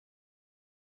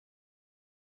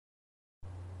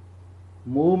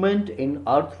Movement in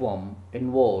earthworm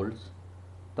involves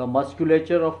the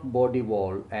musculature of body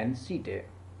wall and setae.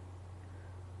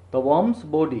 The worm's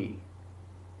body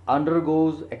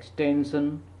undergoes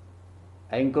extension,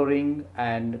 anchoring,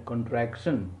 and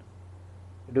contraction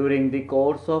during the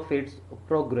course of its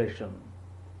progression.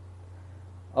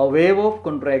 A wave of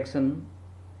contraction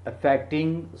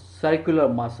affecting circular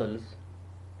muscles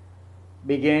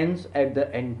begins at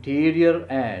the anterior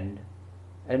end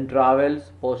and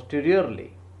travels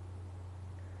posteriorly.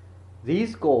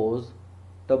 These cause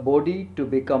the body to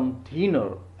become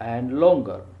thinner and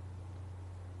longer.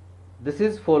 This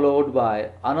is followed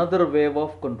by another wave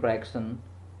of contraction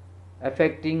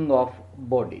affecting of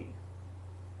body.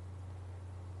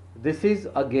 This is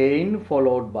again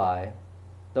followed by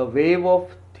the wave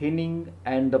of thinning,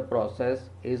 and the process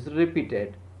is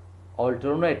repeated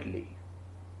alternately.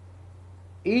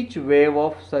 Each wave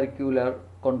of circular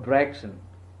contraction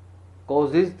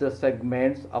causes the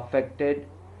segments affected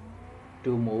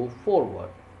to move forward.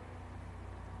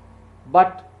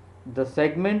 But the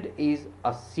segment is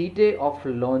a setae of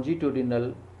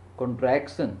longitudinal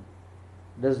contraction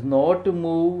does not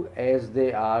move as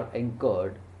they are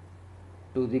anchored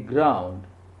to the ground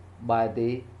by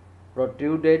the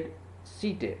protruded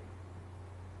setae.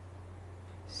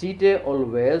 Setae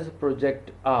always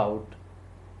project out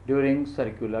during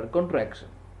circular contraction.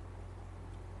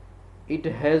 It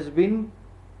has been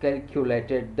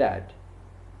calculated that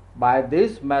by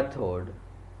this method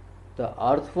the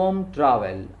earthworm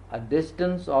travel a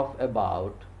distance of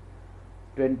about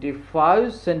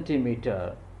 25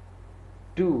 centimeter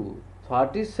to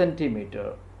 30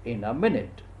 centimeter in a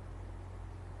minute.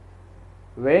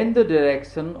 When the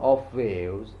direction of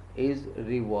waves is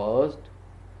reversed,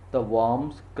 the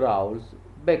worm crawls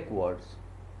backwards.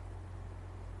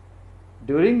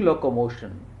 During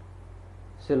locomotion,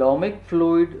 coelomic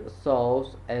fluid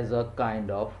serves as a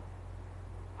kind of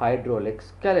hydraulic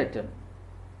skeleton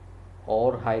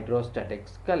or hydrostatic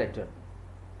skeleton.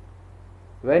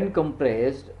 When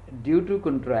compressed due to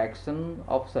contraction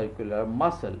of circular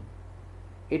muscle,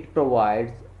 it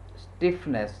provides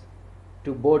stiffness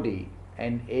to body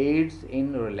and aids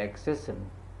in relaxation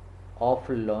of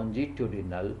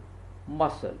longitudinal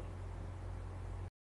muscle.